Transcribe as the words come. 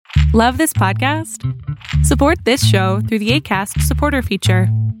Love this podcast? Support this show through the Acast supporter feature.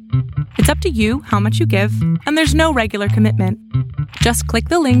 It's up to you how much you give, and there's no regular commitment. Just click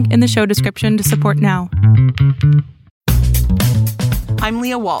the link in the show description to support now. I'm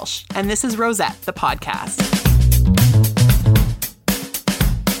Leah Walsh, and this is Rosette, the podcast.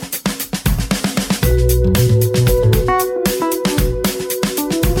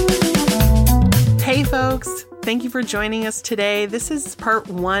 Hey folks, thank you for joining us today. This is part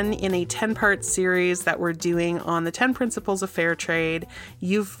 1 in a 10-part series that we're doing on the 10 principles of fair trade.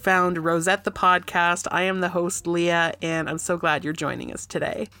 You've found Rosette, the podcast. I am the host, Leah, and I'm so glad you're joining us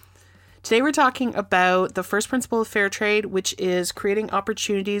today. Today we're talking about the first principle of fair trade, which is creating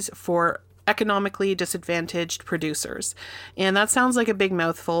opportunities for economically disadvantaged producers. And that sounds like a big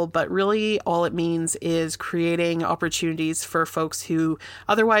mouthful, but really all it means is creating opportunities for folks who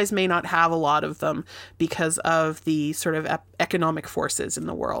otherwise may not have a lot of them because of the sort of economic forces in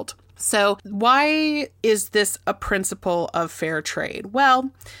the world. So why is this a principle of fair trade? Well,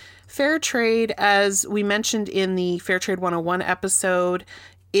 fair trade, as we mentioned in the Fair Trade 101 episode,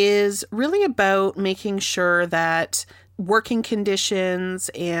 is really about making sure that working conditions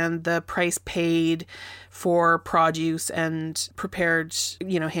and the price paid for produce and prepared,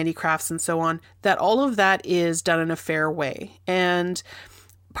 handicrafts and so on, that all of that is done in a fair way. And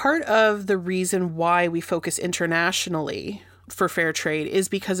part of the reason why we focus internationally for fair trade is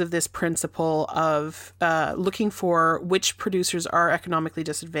because of this principle of looking for which producers are economically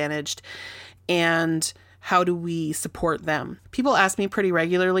disadvantaged and how do we support them? People ask me pretty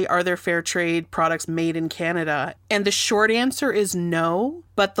regularly, are there fair trade products made in Canada? And the short answer is no,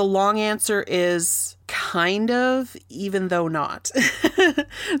 but the long answer is kind of, even though not.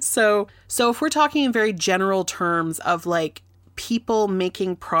 So if we're talking in very general terms of like people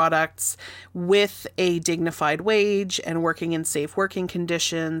making products with a dignified wage and working in safe working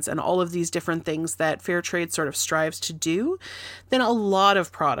conditions and all of these different things that fair trade sort of strives to do, then a lot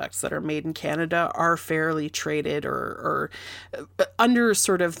of products that are made in Canada are fairly traded or under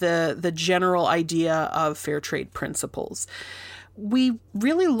sort of the general idea of fair trade principles. We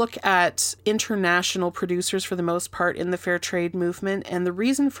really look at international producers for the most part in the fair trade movement. And the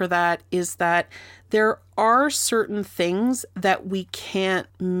reason for that is that there are certain things that we can't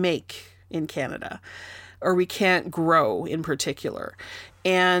make in Canada, or we can't grow in particular.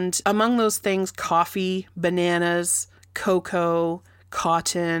 And among those things, coffee, bananas, cocoa,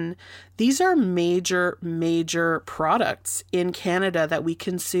 cotton, these are major products in Canada that we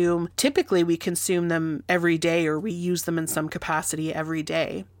consume. Typically, we consume them every day, or we use them in some capacity every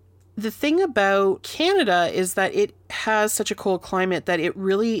day. The thing about Canada is that it has such a cold climate that it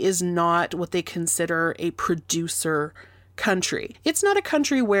really is not what they consider a producer country. It's not a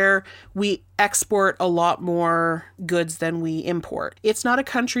country where we export a lot more goods than we import. It's not a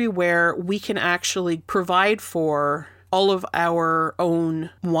country where we can actually provide for all of our own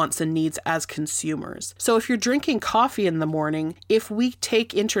wants and needs as consumers. So if you're drinking coffee in the morning, if we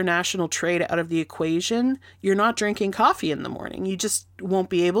take international trade out of the equation, you're not drinking coffee in the morning. You just won't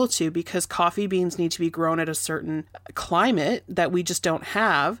be able to, because coffee beans need to be grown at a certain climate that we just don't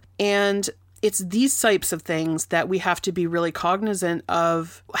have. And it's these types of things that we have to be really cognizant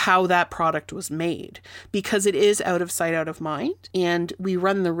of how that product was made, because it is out of sight, out of mind. And we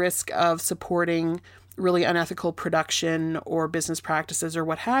run the risk of supporting really unethical production or business practices or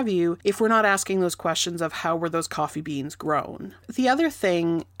what have you, if we're not asking those questions of how were those coffee beans grown. The other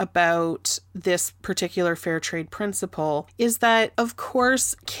thing about this particular fair trade principle is that, of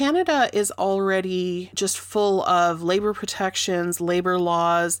course, Canada is already just full of labor protections, labor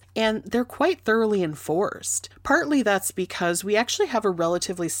laws, and they're quite thoroughly enforced. Partly that's because we actually have a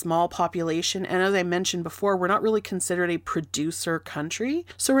relatively small population, and as I mentioned before, we're not really considered a producer country,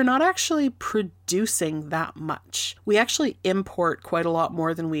 so we're not actually producing that much. We actually import quite a lot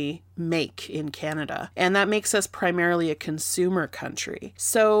more than we make in Canada, and that makes us primarily a consumer country.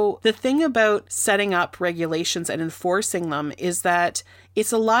 So the thing about setting up regulations and enforcing them is that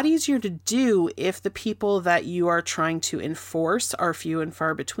it's a lot easier to do if the people that you are trying to enforce are few and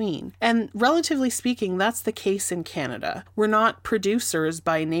far between. And relatively speaking, that's the case in Canada. We're not producers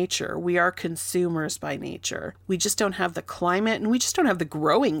by nature. We are consumers by nature. We just don't have the climate, and we just don't have the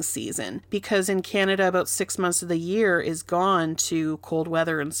growing season, because in Canada, about 6 months of the year is gone to cold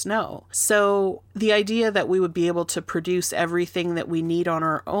weather and snow. So the idea that we would be able to produce everything that we need on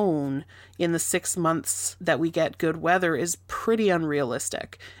our own in the 6 months that we get good weather is pretty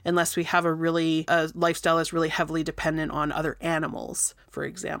unrealistic unless we have a lifestyle that's really heavily dependent on other animals, for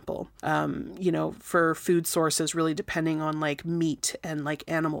example. For food sources really depending on like meat and like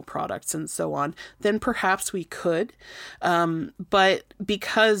animal products and so on, then perhaps we could. But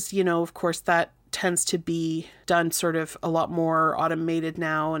because, of course, that tends to be done sort of a lot more automated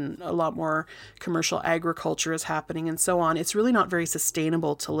now, and a lot more commercial agriculture is happening and so on, it's really not very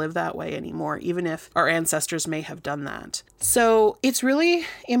sustainable to live that way anymore, even if our ancestors may have done that. So it's really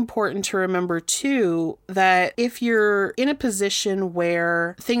important to remember too that if you're in a position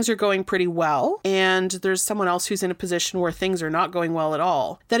where things are going pretty well and there's someone else who's in a position where things are not going well at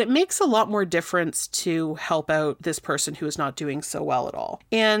all, that it makes a lot more difference to help out this person who is not doing so well at all.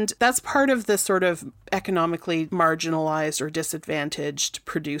 And that's part of the sort of economically marginalized or disadvantaged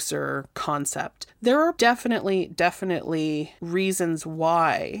producer concept. There are definitely reasons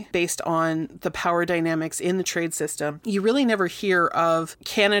why, based on the power dynamics in the trade system, you really never hear of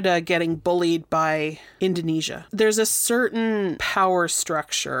Canada getting bullied by Indonesia. There's a certain power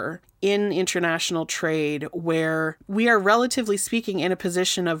structure in international trade where we are, relatively speaking, in a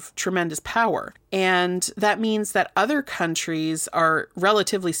position of tremendous power. And that means that other countries are,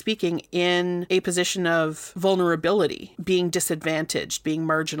 relatively speaking, in a position of vulnerability, being disadvantaged, being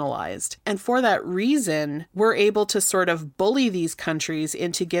marginalized. And for that reason, we're able to sort of bully these countries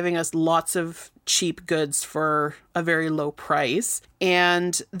into giving us lots of cheap goods for a very low price,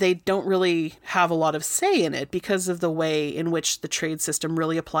 and they don't really have a lot of say in it because of the way in which the trade system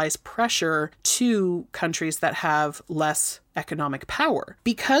really applies pressure to countries that have less economic power.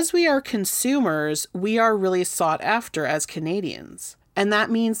 Because we are consumers, we are really sought after as Canadians. And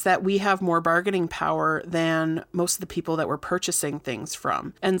that means that we have more bargaining power than most of the people that we're purchasing things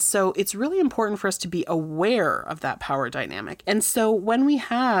from. And so it's really important for us to be aware of that power dynamic. And so when we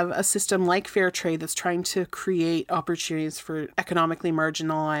have a system like fair trade that's trying to create opportunities for economically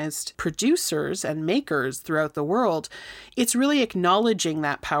marginalized producers and makers throughout the world, it's really acknowledging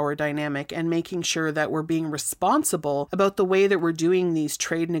that power dynamic and making sure that we're being responsible about the way that we're doing these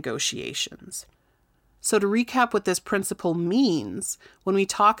trade negotiations. So to recap what this principle means, when we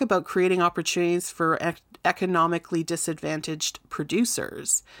talk about creating opportunities for economically disadvantaged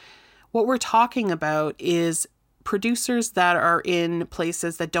producers, what we're talking about is producers that are in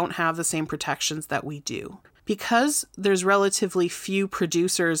places that don't have the same protections that we do. Because there's relatively few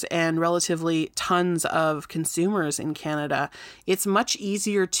producers and relatively tons of consumers in Canada, it's much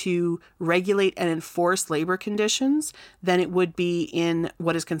easier to regulate and enforce labor conditions than it would be in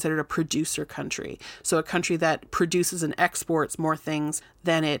what is considered a producer country. So a country that produces and exports more things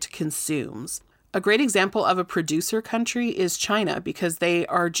than it consumes. A great example of a producer country is China, because they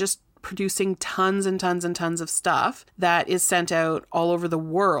are just producing tons and tons and tons of stuff that is sent out all over the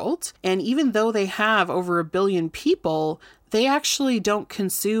world. And even though they have over 1 billion people, they actually don't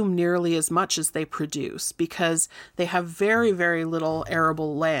consume nearly as much as they produce because they have very, very little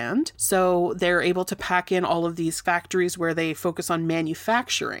arable land. So they're able to pack in all of these factories where they focus on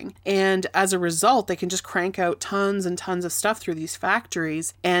manufacturing. And as a result, they can just crank out tons and tons of stuff through these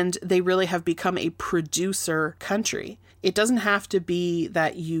factories, and they really have become a producer country. It doesn't have to be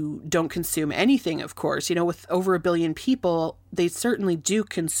that you don't consume anything, of course. With over 1 billion people, they certainly do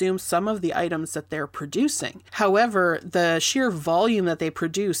consume some of the items that they're producing. However, the sheer volume that they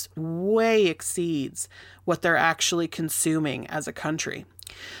produce way exceeds what they're actually consuming as a country.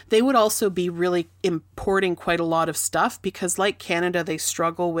 They would also be really importing quite a lot of stuff because, like Canada, they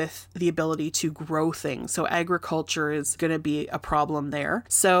struggle with the ability to grow things. So agriculture is going to be a problem there.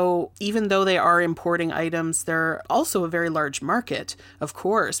 So even though they are importing items, they're also a very large market, of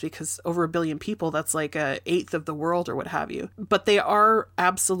course, because over 1 billion people, that's like 1/8 of the world or what have you. But they are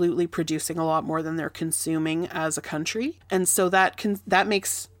absolutely producing a lot more than they're consuming as a country. And so that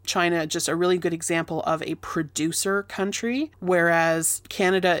makes China just a really good example of a producer country, whereas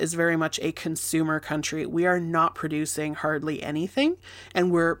Canada is very much a consumer country. We are not producing hardly anything,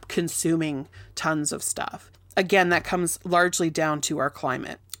 and we're consuming tons of stuff. Again, that comes largely down to our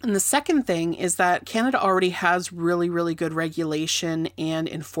climate. And the second thing is that Canada already has really, really good regulation and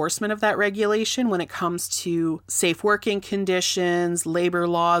enforcement of that regulation when it comes to safe working conditions, labor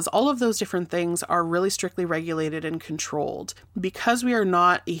laws. All of those different things are really strictly regulated and controlled. Because we are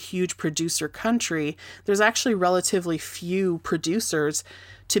not a huge producer country, there's actually relatively few producers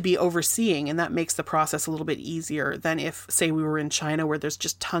to be overseeing, and that makes the process a little bit easier than if, say, we were in China where there's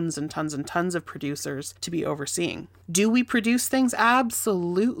just tons and tons and tons of producers to be overseeing. Do we produce things?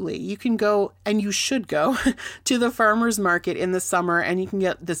 Absolutely. You can go, and you should go, to the farmer's market in the summer, and you can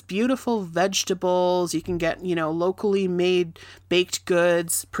get this beautiful vegetables. You can get, locally made baked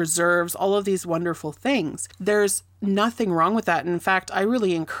goods, preserves, all of these wonderful things. There's nothing wrong with that. And in fact, I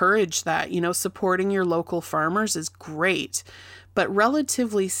really encourage that. Supporting your local farmers is great. But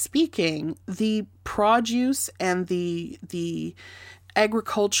relatively speaking, the produce and the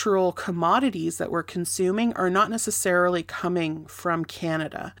agricultural commodities that we're consuming are not necessarily coming from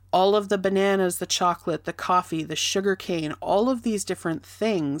Canada. All of the bananas, the chocolate, the coffee, the sugar cane, all of these different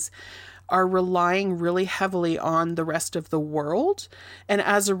things are relying really heavily on the rest of the world. And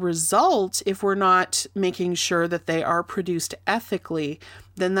as a result, if we're not making sure that they are produced ethically,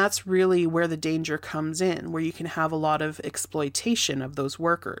 then that's really where the danger comes in, where you can have a lot of exploitation of those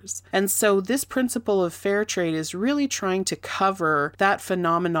workers. And so this principle of fair trade is really trying to cover that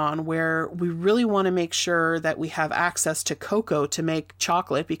phenomenon where we really want to make sure that we have access to cocoa to make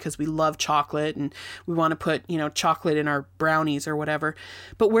chocolate because we love chocolate and we want to put, chocolate in our brownies or whatever.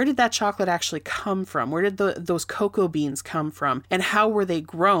 But where did that chocolate actually come from? Where did those cocoa beans come from? And how were they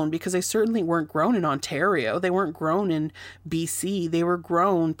grown? Because they certainly weren't grown in Ontario. They weren't grown in BC. They were grown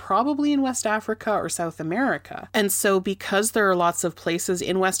probably in West Africa or South America. And so because there are lots of places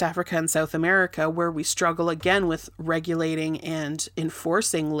in West Africa and South America where we struggle again with regulating and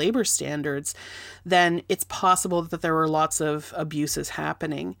enforcing labor standards, then it's possible that there were lots of abuses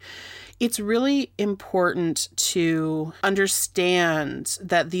happening. It's really important to understand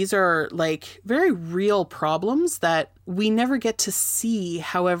that these are very real problems that we never get to see.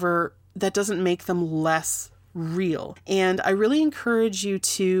 However, that doesn't make them less real. And I really encourage you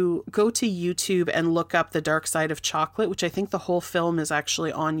to go to YouTube and look up The Dark Side of Chocolate, which I think the whole film is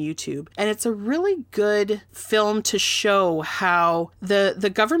actually on YouTube. And it's a really good film to show how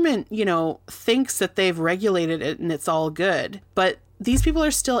the government, thinks that they've regulated it and it's all good. But these people are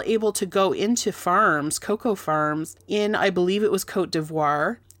still able to go into farms, cocoa farms, in, I believe it was Côte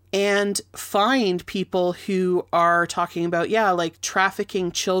d'Ivoire, and find people who are talking about, trafficking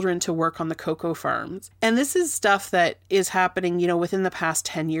children to work on the cocoa farms. And this is stuff that is happening, within the past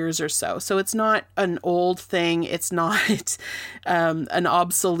 10 years or so. So it's not an old thing. It's not an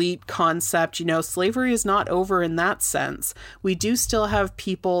obsolete concept. Slavery is not over in that sense. We do still have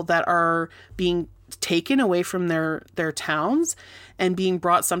people that are being taken away from their towns and being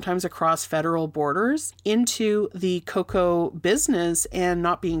brought sometimes across federal borders into the cocoa business and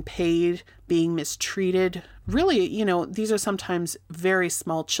not being paid, being mistreated. Really, these are sometimes very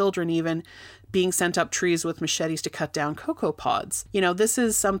small children even being sent up trees with machetes to cut down cocoa pods. This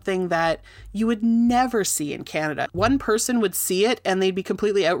is something that you would never see in Canada. One person would see it and they'd be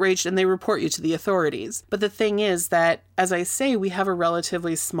completely outraged and they report you to the authorities. But the thing is that, as I say, we have a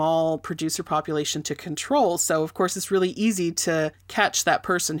relatively small producer population to control. So of course it's really easy to catch that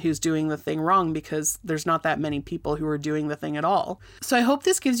person who's doing the thing wrong because there's not that many people who are doing the thing at all. So I hope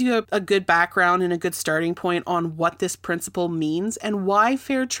this gives you a good background and a good starting point on what this principle means and why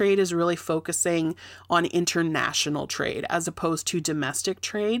fair trade is really focusing on international trade as opposed to domestic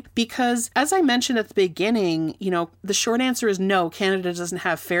trade. Because as I mentioned at the beginning, the short answer is no, Canada doesn't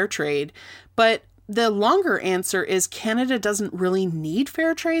have fair trade. But the longer answer is Canada doesn't really need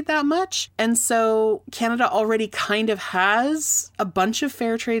fair trade that much. And so Canada already kind of has a bunch of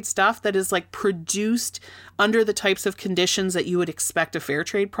fair trade stuff that is produced under the types of conditions that you would expect a fair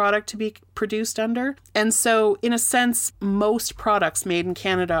trade product to be produced under. And so in a sense, most products made in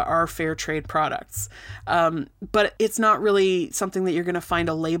Canada are fair trade products. But it's not really something that you're going to find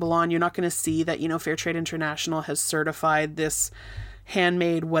a label on. You're not going to see that, Fair Trade International has certified this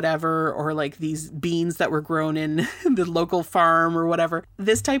handmade whatever, or these beans that were grown in the local farm or whatever.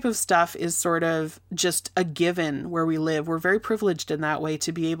 This type of stuff is sort of just a given where we live. We're very privileged in that way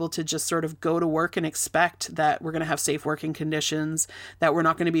to be able to just sort of go to work and expect that we're going to have safe working conditions, that we're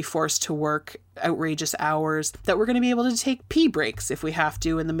not going to be forced to work outrageous hours, that we're going to be able to take pee breaks if we have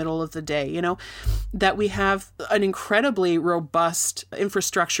to in the middle of the day, that we have an incredibly robust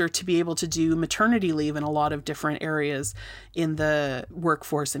infrastructure to be able to do maternity leave in a lot of different areas in the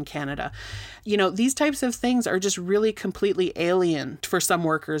workforce in Canada. These types of things are just really completely alien for some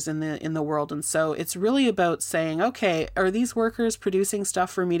workers in the world. And so it's really about saying, okay, are these workers producing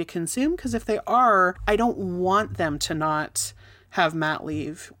stuff for me to consume? Because if they are, I don't want them to not have mat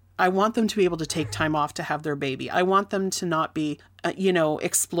leave. I want them to be able to take time off to have their baby. I want them to not be,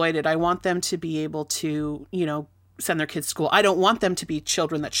 exploited. I want them to be able to, send their kids to school. I don't want them to be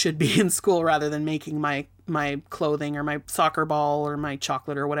children that should be in school rather than making my my clothing or my soccer ball or my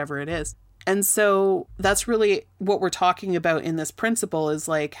chocolate or whatever it is. And so that's really what we're talking about in this principle, is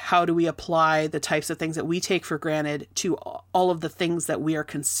like, how do we apply the types of things that we take for granted to all of the things that we are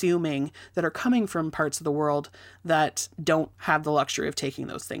consuming that are coming from parts of the world that don't have the luxury of taking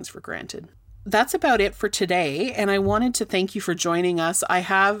those things for granted. That's about it for today, and I wanted to thank you for joining us. I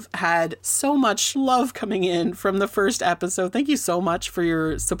have had so much love coming in from the first episode. Thank you so much for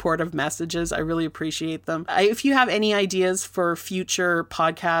your supportive messages. I really appreciate them. If you have any ideas for future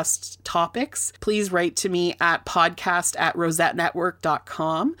podcast topics, please write to me at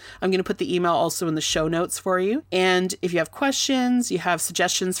podcast@rosettenetwork.com. I'm going to put the email also in the show notes for you. And if you have questions, you have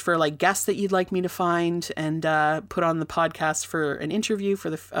suggestions for like guests that you'd like me to find and put on the podcast for an interview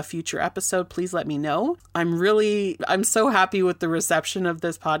for a future episode, please let me know. I'm so happy with the reception of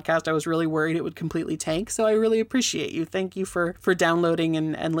this podcast. I was really worried it would completely tank. So I really appreciate you. Thank you for downloading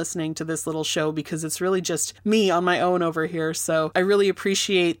and listening to this little show, because it's really just me on my own over here. So I really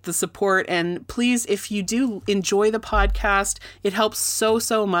appreciate the support. And please, if you do enjoy the podcast, it helps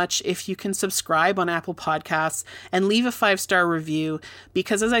so much if you can subscribe on Apple Podcasts and leave a 5-star review,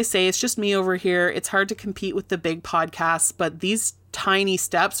 because as I say, it's just me over here. It's hard to compete with the big podcasts, but these tiny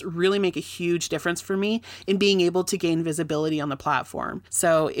steps really make a huge difference for me in being able to gain visibility on the platform.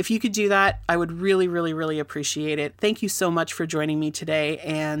 So if you could do that, I would really appreciate it. Thank you so much for joining me today,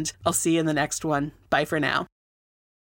 and I'll see you in the next one. Bye for now.